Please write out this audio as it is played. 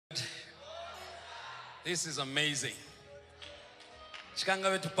This is amazing. Chikanga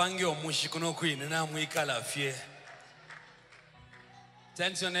wetu pangi omushi kuno kwini na mwikala fie.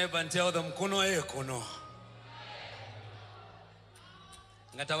 Turn to your neighbor and tell them kuno kuno.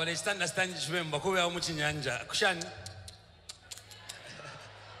 Ngata wale stand chwemba kuwe au muchinyanja. Kushani.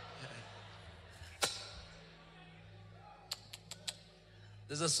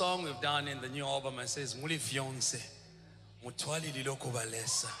 There's a song we've done in the new album that says Muli fiance mutwali liloko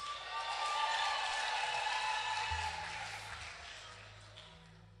balesa.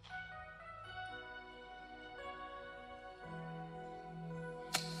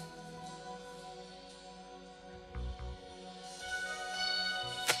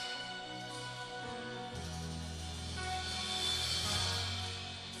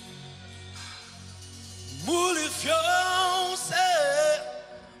 Muli fiance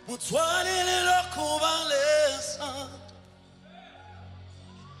mutwali liloko balesa.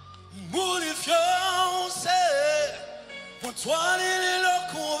 Muli fiance mutwali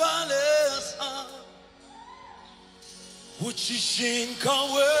liloko balesa. Uchishinka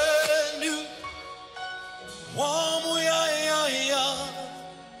wenu wamu ya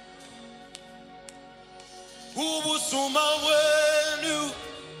ubusuma wenu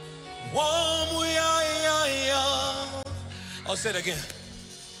wamu ya. I'll say it again.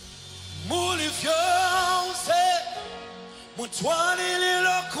 Muli fiance mutwali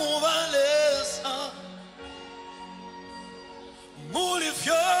liloko balesa. Muli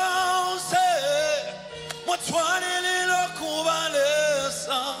fiance mutwali liloko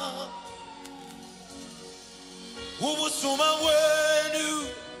balesa. Ubusuma wenu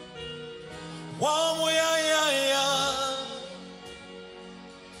wamu ya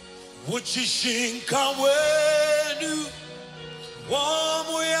uchishinka wenu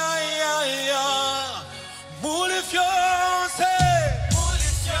wamu ya muli fiance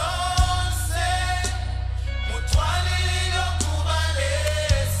mutwali liloko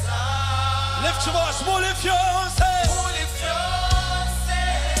balesa. Lift your voice. Muli fiance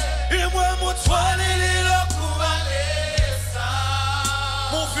imwe mutwali liloko balesa.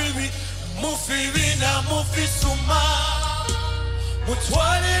 Mufibi na mufisuma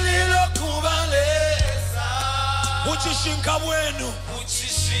mutwali liloko balesa. Uchishinka wenu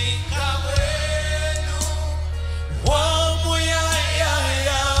wamu ya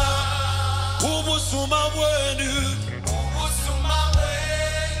ubusuma wenu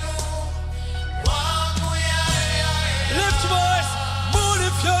wamu ya. Lift your voice. Muli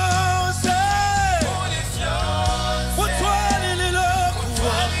fiance mutwali liloko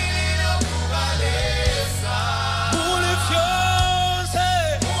balesa. Muli fiance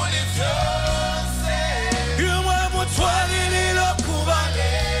imwe mutwali liloko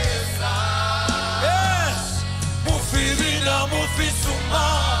balesa. Yes. Mufibi na mufisuma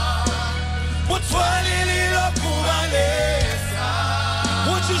mutwali liloko balesa.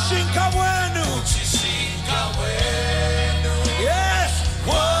 Uchishinka wenu yes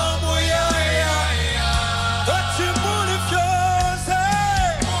wamu ya. Ati muli fiance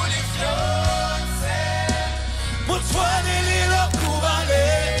mutwali liloko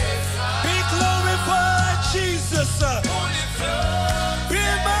balesa. Be glorified, Jesus. Be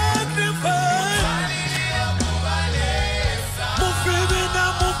magnified. Mufibi na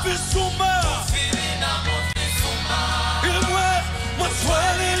mufisuma imwe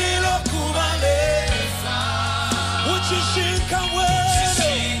mutwali liloko balesa. Uchishinka wenu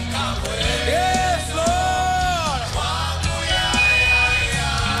yes Lord.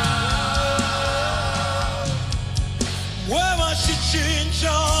 Wema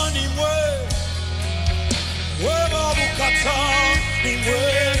shichinja ni mwe wema bukata ni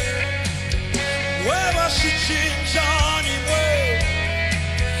mwe wema shichinja ni mwe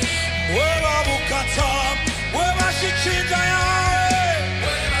wema bukata wema shichinja yawe.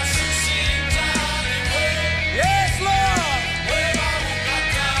 Yes Lord.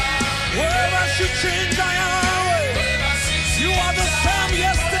 Wema shichinja yawe. You are the same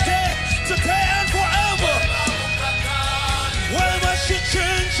yesterday, today and forever. Wema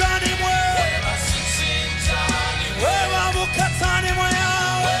shichinja ni mwe wema bukata ni mwe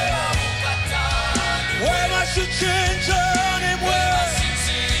yawe. Wema shichinja ni mwe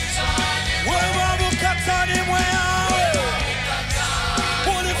wema bukata ni mwe yawe.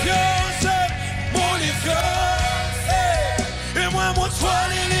 Muli fiance imwe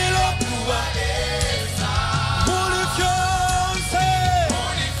mutwali liloko balesa. Muli fiance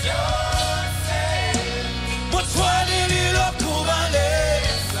mutwali liloko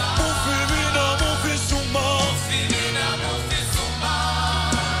balesa. Mufibi na mufisuma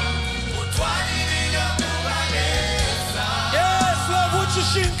mutwali liloko balesa. Yes Lord.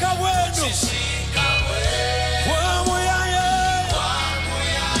 Uchishinka wenu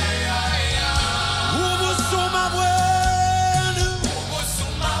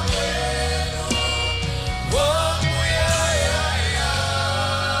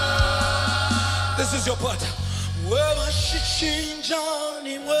This is your part.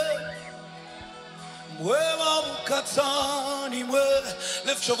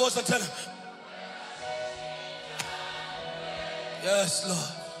 Lift your voice and tell him. Yes,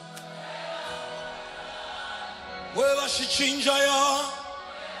 Lord.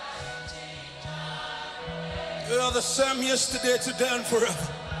 You are the same yesterday, today, and forever.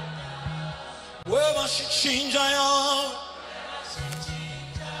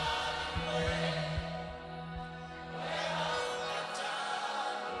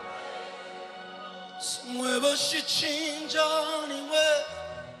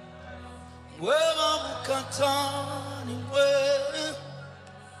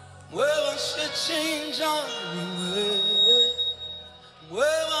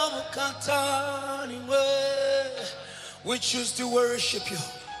 We choose to worship you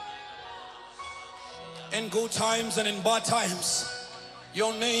in good times and in bad times.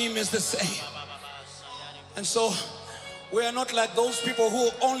 Your name is the same. And so we are not like those people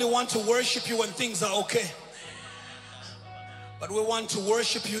who only want to worship you when things are okay, but we want to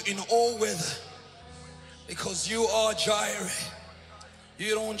worship you in all weather, because you are Jireh.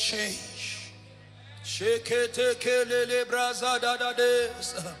 You don't change.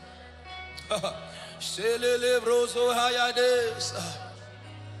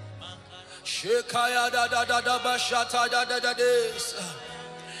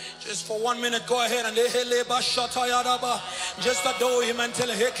 Just for 1 minute, go ahead and just adore him and tell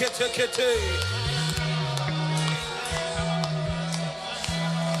him.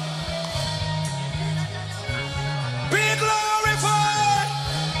 Be glorified.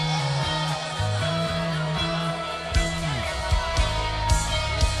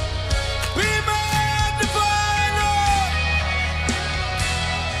 Be magnified, Lord.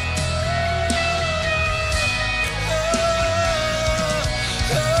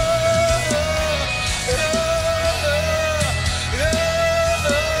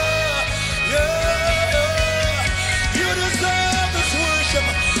 You deserve this worship.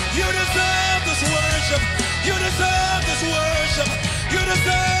 You deserve this worship. You deserve this worship. You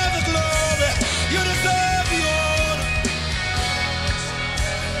deserve the glory. You deserve the honor.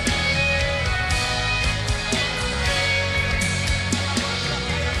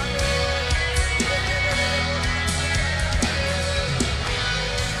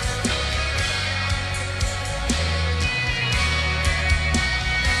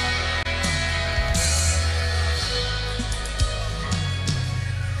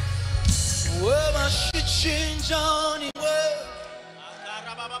 Well, I should change anyway.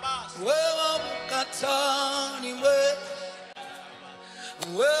 Well, I'm got anyway.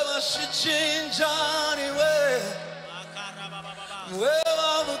 Well, I should change anyway. Well,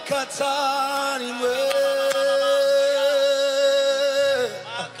 I'm got anyway.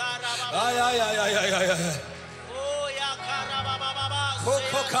 Ay, ay, ay, ay, ay, ay.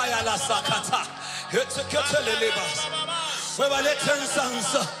 Kokokaya la sakata. Hetekele libas. Weba leta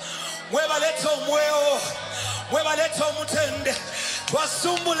nsansa. Weba leta umweo. Weba leta umutende.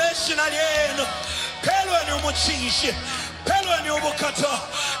 Twasumbuleshe na yenu. Pelwe ni umuchishi. Pelwe ni ubukata.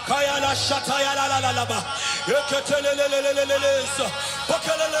 Kaya la shata ya la la la la ba. Yeketelelelelelelelesa.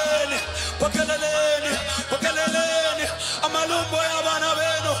 Pokeleleni. Pokeleleni. Pokeleleni. Amalumbo ya bana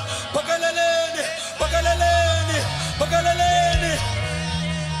benu. Pokeleleni. Pokeleleni. Pokeleleni.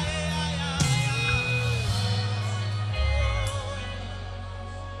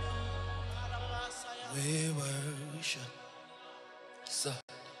 We worship. So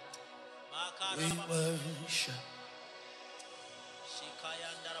we worship.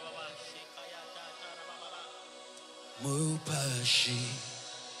 Mupashi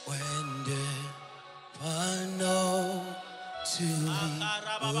wende pano tuli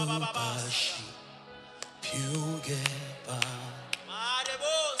mupashi pyungeba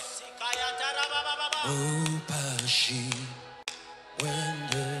mupashi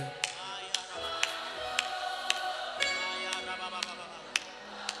wende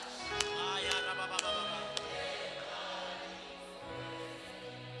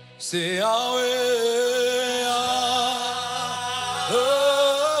say Yahweh,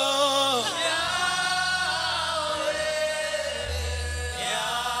 oh,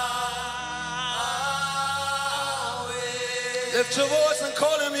 Yahweh. Lift your voice and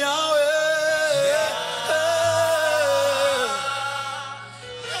call him Yahweh.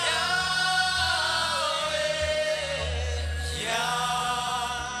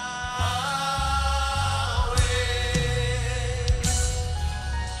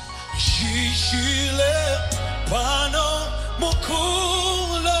 Chile pano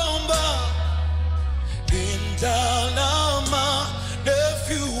mukulomba indalama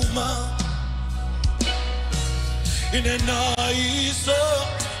defuma inenaiso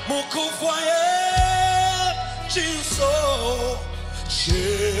mukufwaye chiso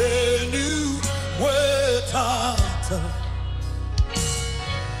chenu wetata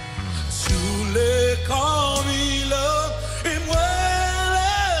Sule kamila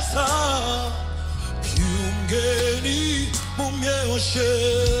imweleza Pyungeni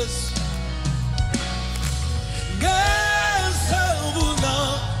mumyeoshes Ngesabuna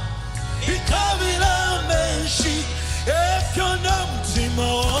ikamila menshi Efyona mtima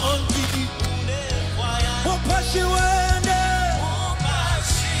wangi Wapashi wende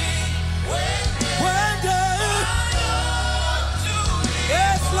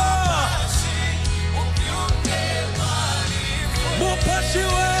Yes Lord Wapashi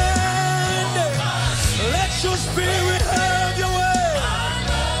wende Let your spirit have your way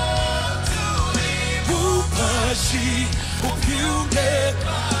Wapashi upyunge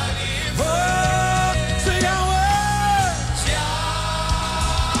Oh, say Yahweh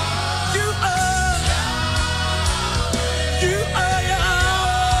You are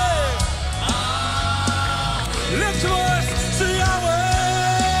Yahweh Lift your voice say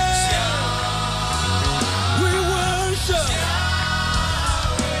Yahweh We worship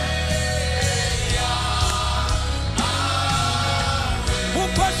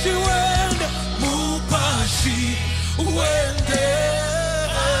Mupashi wende Mupashi wende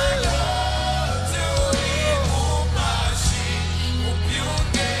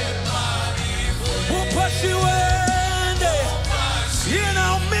Mupashi wende In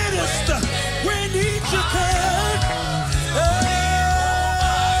our minister we need you God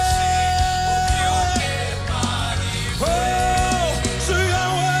Oh, say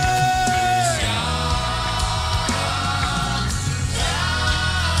Yahweh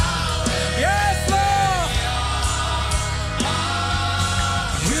Yes Lord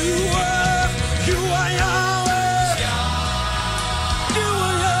You are Yahweh You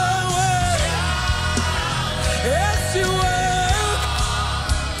are Yahweh Yes you are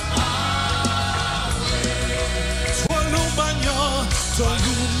Twalumbanya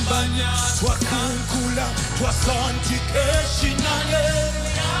Twakunkula Twasantikeshinanye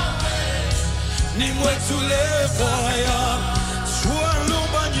Nimwetule boya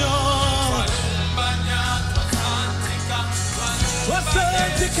Twalumbanya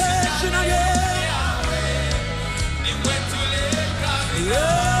Twasantikeshinanye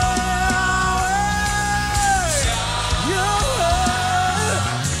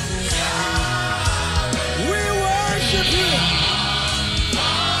We worship you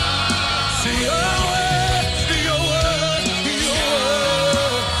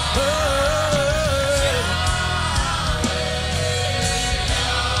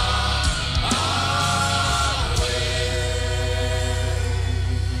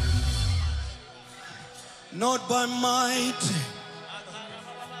Not by might,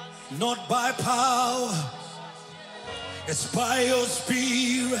 not by power, it's by your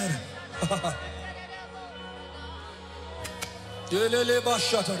spirit.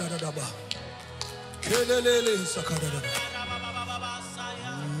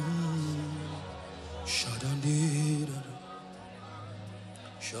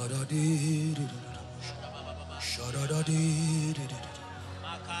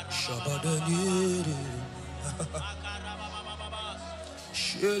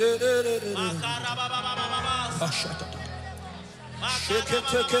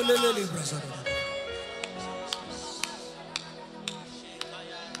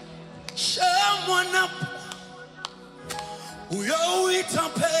 Someone up, we always are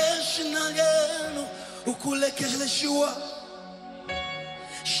passionate again. Ukulekele shua.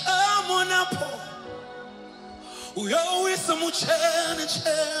 Someone up, we always are muchene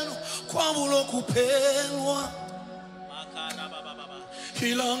cheno. Kwa mulo kupelwa.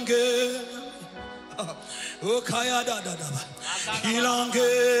 Hilange, okaya da da da.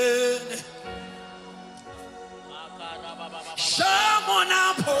 Hilange. Someone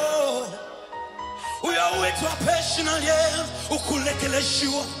up. We are waiting to a passionate yeah. Ukulekele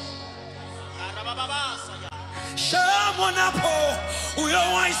shua. Someone up. We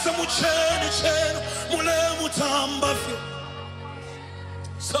are waiting to muchene cheno. Mule mutamba fi.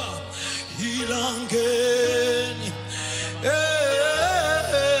 So hilangeni.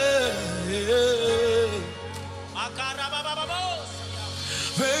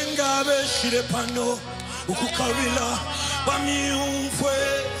 Venga beshire pano ukukawila bamiumfwe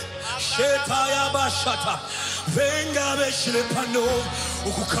Shetaya bashata. Venga beshile pano.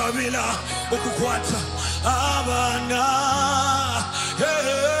 Ukukabila. Ukukwata. Abana.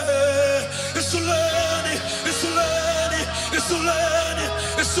 Isuleni. Isuleni. Isuleni.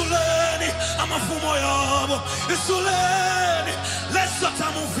 Isuleni. Amafumo yabo. Isuleni. Let's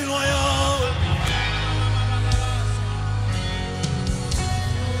start moving on.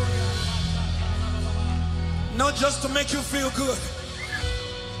 Not just to make you feel good.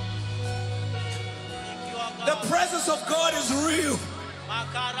 The presence of God is real.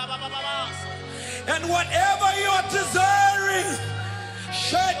 And whatever you are desiring,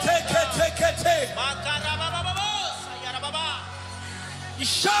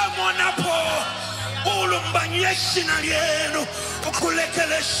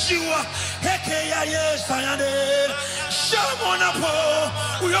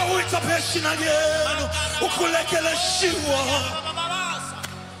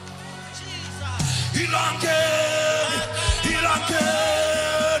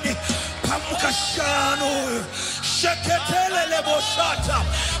 Ilangeni pamukashano sheketele leboshata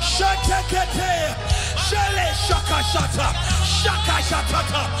shekete shele shakashata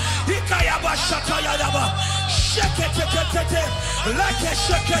shakashatata ikayabashata yadaba shekete like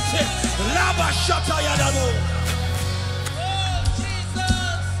shekete labashata yadabo.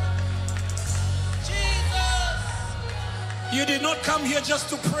 You did not come here just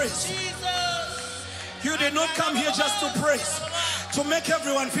to praise. You did not come here just to praise, to make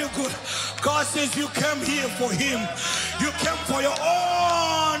everyone feel good. God says you came here for Him. You came for your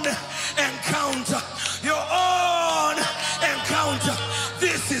own encounter. Your own encounter.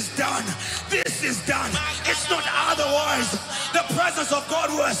 This is done. This is done. It's not otherwise. The presence of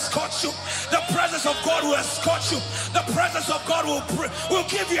God will escort you. The presence of God will escort you. The presence of God will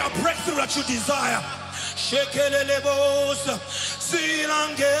give you a breakthrough that you desire. Shekelelebos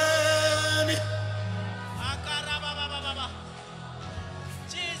silangeni.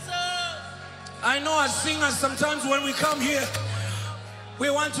 I know as singers, sometimes when we come here,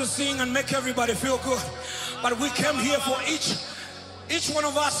 we want to sing and make everybody feel good. But we came here for each one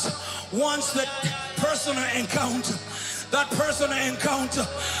of us wants that personal encounter. That personal encounter.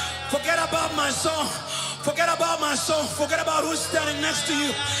 Forget about my song. Forget about my song. Forget about who's standing next to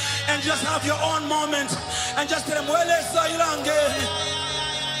you. And just have your own moment. And just tell them, well, let's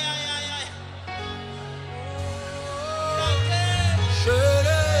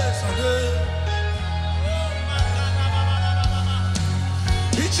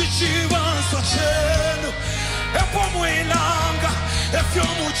Ichichiwanza chenu epo mwilanga efyo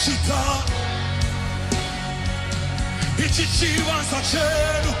muchita. Ichichiwanza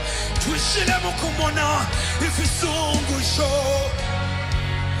chenu twishile mukumona ifisungu show.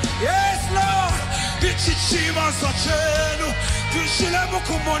 Yes Lord. Ichichiwanza chenu twishile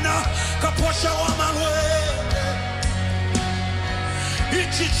mukumona kaposha wa malwe.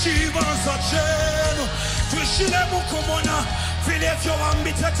 Ichichiwanza chenu twishile mukumona Filefyo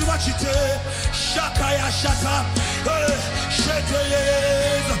ambite tuwachite shaka ya shata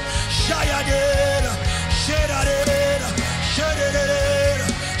sheteyeza shayadera shedadera shedadera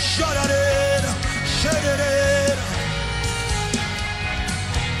shadadera shedadera.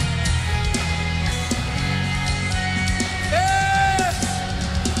 Yes,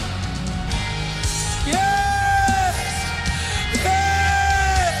 yes,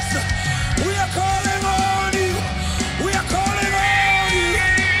 yes. We are calling on you. We are calling.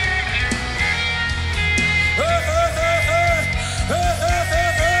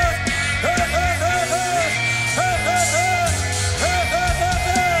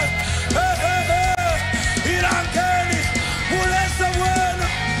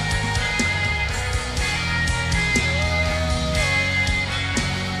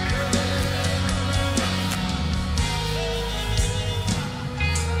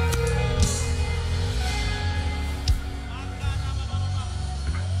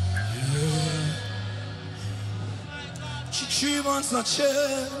 Chichiwanza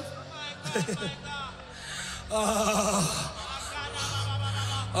chenu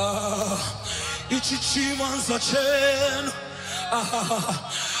Ichichiwanza chenu.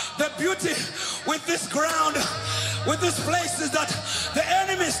 The beauty with this ground, with this place, is that the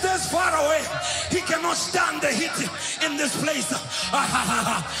enemy stays far away. He cannot stand the heat in this place.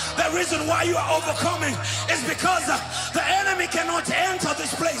 The reason why you are overcoming is because the enemy cannot enter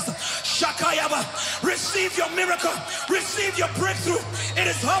this place. Shakayaba, receive your miracle, receive your breakthrough. It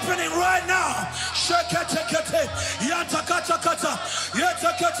is happening right now. Sheketekete, yatakatakata,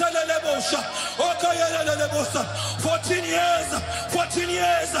 yeteketelelebosha, okayelelelebosa. 14 years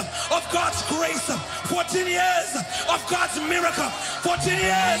of God's grace, 14 years of God's miracle, 14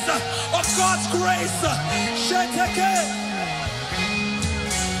 years of God's grace. Sheteke.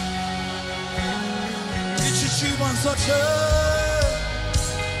 Ichichibansache.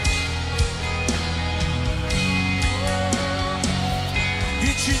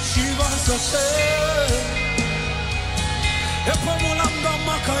 Ichichibansache. Epomulanga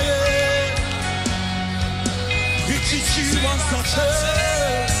makaye. Ichichibansache.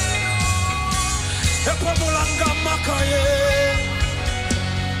 Epomulanga makaye.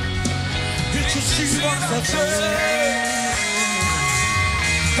 Ichichibansache.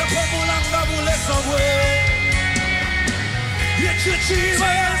 Epomulanga bulesawe.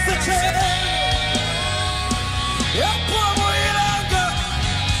 Ichichibansache. Epomulanga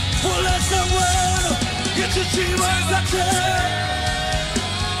bulesawe. Ichichibansache.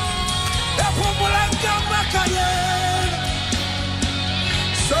 Epomulanga makaye.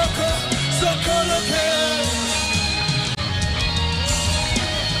 Soko loke.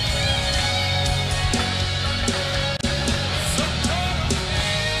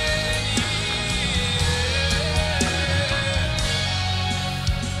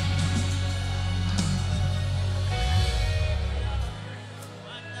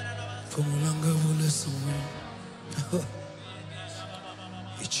 Pomulanga vule sawe.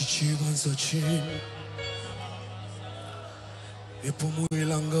 Ichichibansache.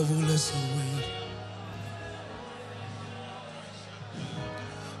 Epomulanga vule sawe.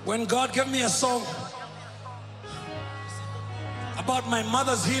 When God gave me a song about my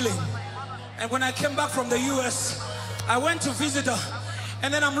mother's healing, and when I came back from the US, I went to visit her,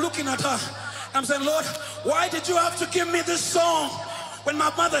 and then I'm looking at her, I'm saying, Lord, why did you have to give me this song when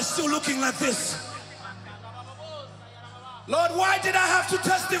my mother's still looking like this? Lord, why did I have to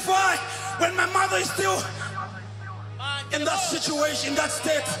testify when my mother is still in that situation, in that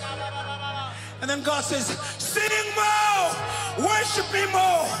state? And then God says, sing more, worship me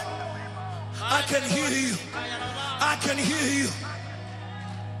more. I can hear you. I can hear you.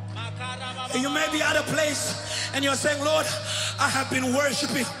 And you may be at a place and you're saying, Lord, I have been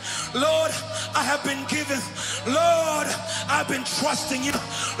worshiping. Lord, I have been giving. Lord, I've been trusting you.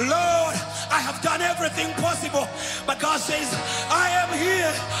 Lord, I have done everything possible. But God says, I am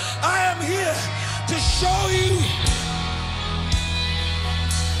here. I am here to show you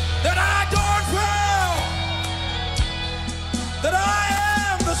that I don't fail. That I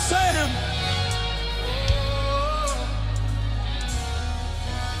am the same.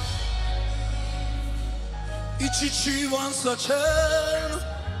 Ichichibansache.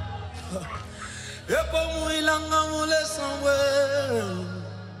 Epomulanga vule sawe.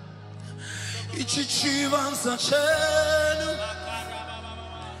 Ichichibansache.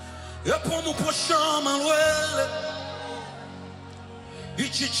 Epomuposhama lwele.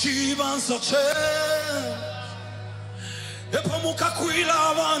 Ichichibansache.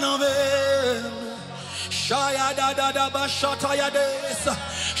 Epomukakwila vanabe. Shaya da da da ba shata ya desa.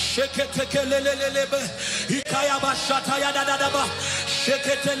 Sheketekelelelebe. Ikaya ba shata ya da da da ba.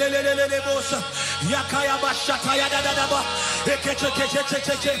 Sheketelelelele bosa. Yakaya ba shata ya da da da ba.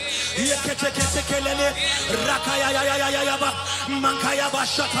 Eketeketeketekete. Yeketeketekelele. Rakaya ya ya ya ya ya ba. Mankaya ba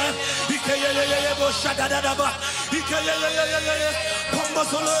shata. Ikeyelelele bosa da da da ba. Ikeyelelele. Pombo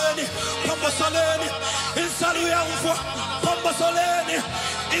soleni. Pombo soleni. Insalu ya ufo. Pombo soleni.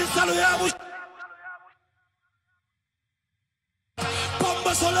 Insalu ya ufo.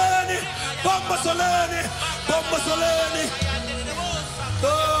 Bomba soleni, bomba soleni, bomba soleni.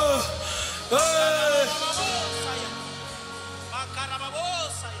 Oh, oh.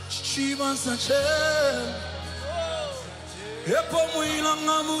 Chibansache.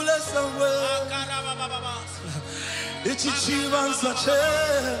 Epomulanga vule sawe. Ichichibansache.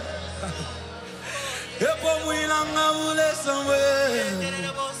 Epomulanga vule sawe.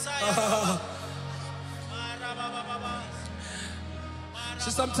 So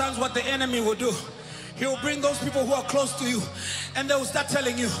sometimes what the enemy will do, he will bring those people who are close to you and they will start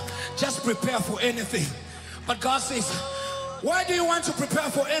telling you, just prepare for anything. But God says, why do you want to prepare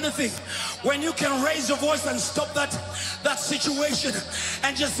for anything when you can raise your voice and stop that situation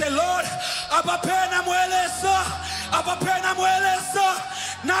and just say, Lord, abapena mwelesa, abapena mwelesa,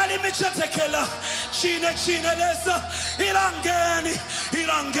 nali michetekela, chine lesa, ilangeni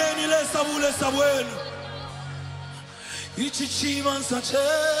lesa bulesa wenu. Ichichibansache.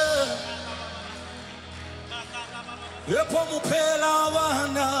 Epomupela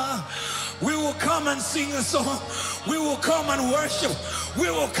wana. We will come and sing a song. We will come and worship. We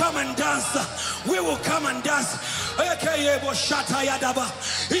will come and dance. We will come and dance. Ekeyebo shata yadaba.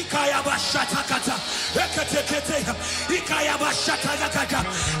 Ikayaba shata kata. Eketekete. Ikayaba shata yakata.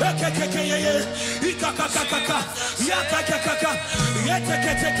 Ekekekeye. Ikakakakaka. Yakakakaka.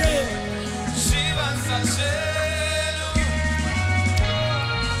 Yeteketeke.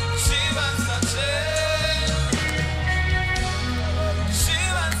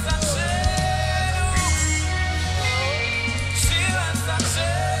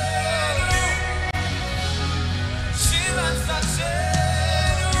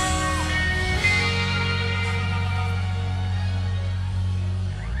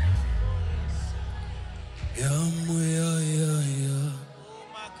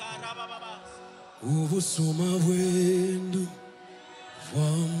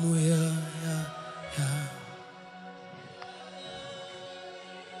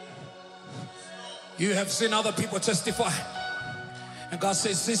 You have seen other people testify, and God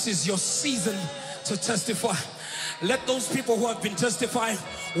says this is your season to testify. Let those people who have been testifying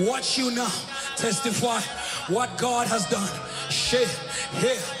watch you now testify what God has done. She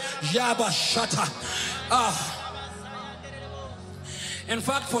he yaba shata. In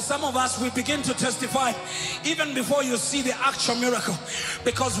fact, for some of us, we begin to testify even before you see the actual miracle,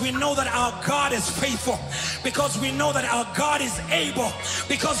 because we know that our God is faithful, because we know that our God is able,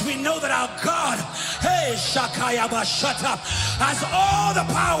 because we know that our God, hey, Shakayaba Shata, has all the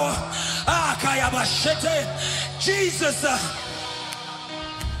power. Kayaba Shete, Jesus.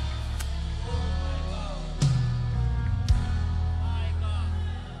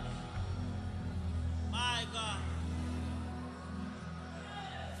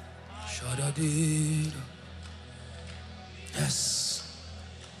 Yes.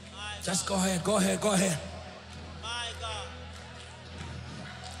 Just go ahead, go ahead, go ahead.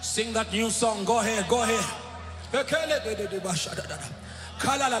 Sing that new song. Go ahead, go ahead.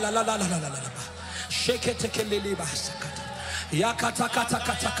 Shake it, take it, yakata kata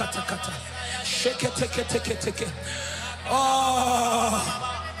kata kata kata. Shake it, take it, take it, take it. Oh,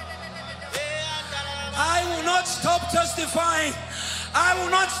 I will not stop testifying. I will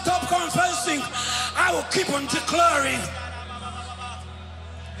not stop confessing. I will keep on declaring.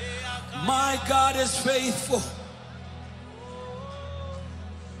 My God is faithful.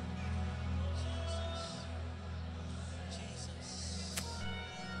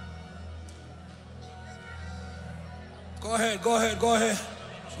 Go ahead, go ahead, go ahead.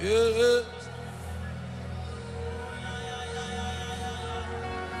 Yeah.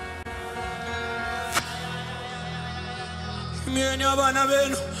 Imienya bana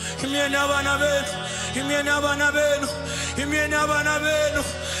benu, imienya bana benu, imienya bana benu, imienya bana benu,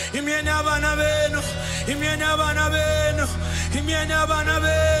 imienya bana benu, imienya bana benu, imienya bana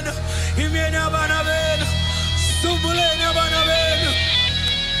benu, imienya bana benu, sumbulenya bana benu.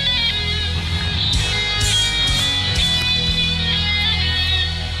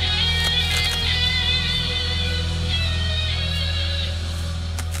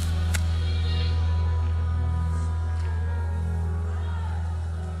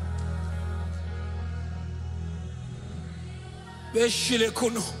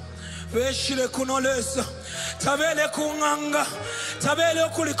 Beshile kuno lesa, tabele kunganga, tabele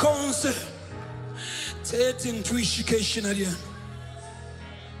kulikonse, tetin tuishikeshin again.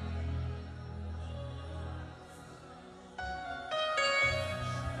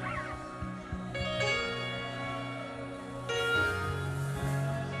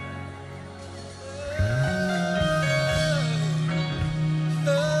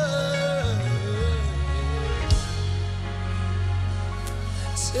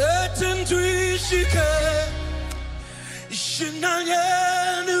 Tuishike ishina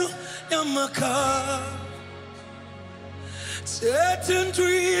yenu yamaka. Tetin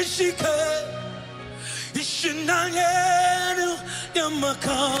tuishike ishina yenu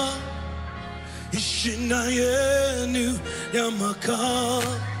yamaka. Ishina yenu yamaka.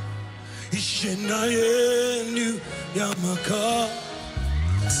 Ishina yenu yamaka.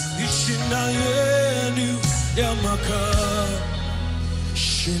 Ishina yenu yamaka.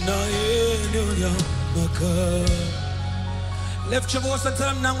 Lift your voice and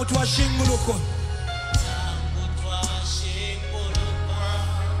tell them nangu twashinguluko.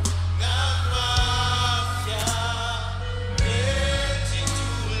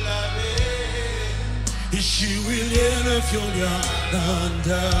 Ishiwilene fyolya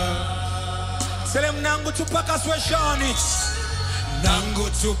nanda. Tell them nangu tupaka sweshani. Nangu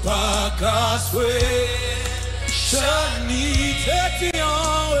tupaka sweshani. Shani teti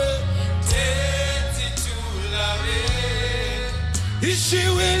yawe, teti tulave. Ishi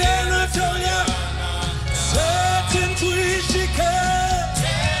wilena tonya, teti tuishike.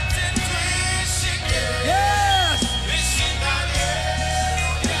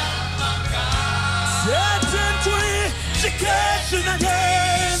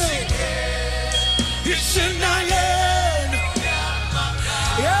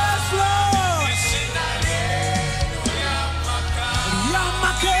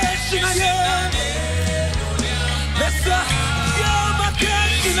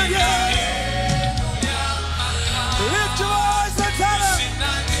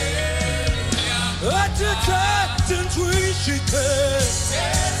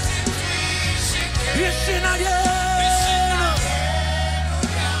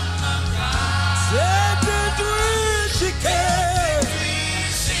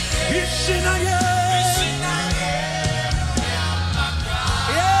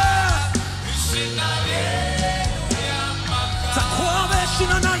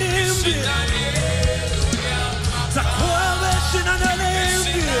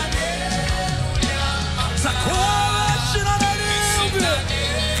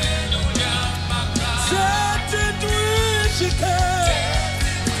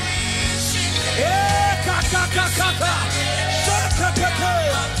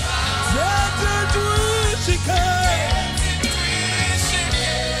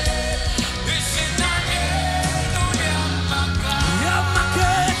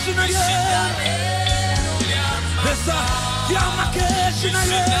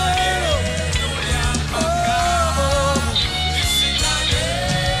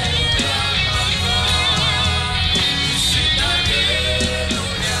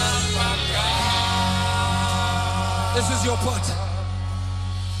 This is your part.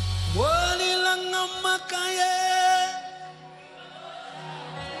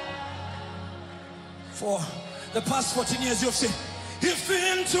 For the past 14 years you've said, if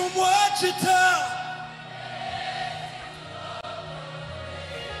into watch it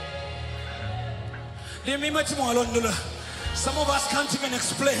some of us can't even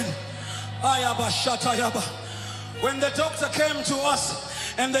explain. When the doctor came to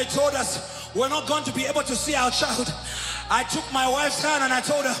us and they told us we're not going to be able to see our child, I took my wife's hand and I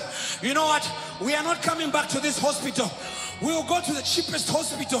told her, you know what, we are not coming back to this hospital. We will go to the cheapest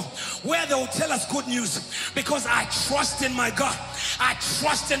hospital where they will tell us good news, because I trust in my God. I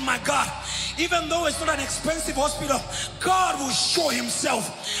trust in my God. Even though it's not an expensive hospital, God will show himself.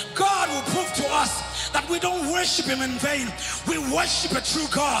 God will prove to us that we don't worship him in vain. We worship a true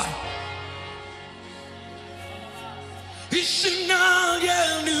God.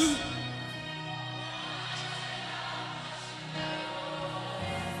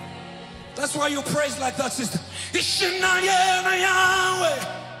 That's why you praise like that, sister.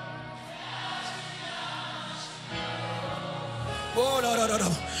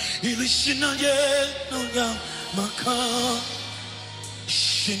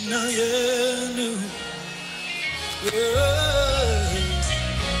 Oh,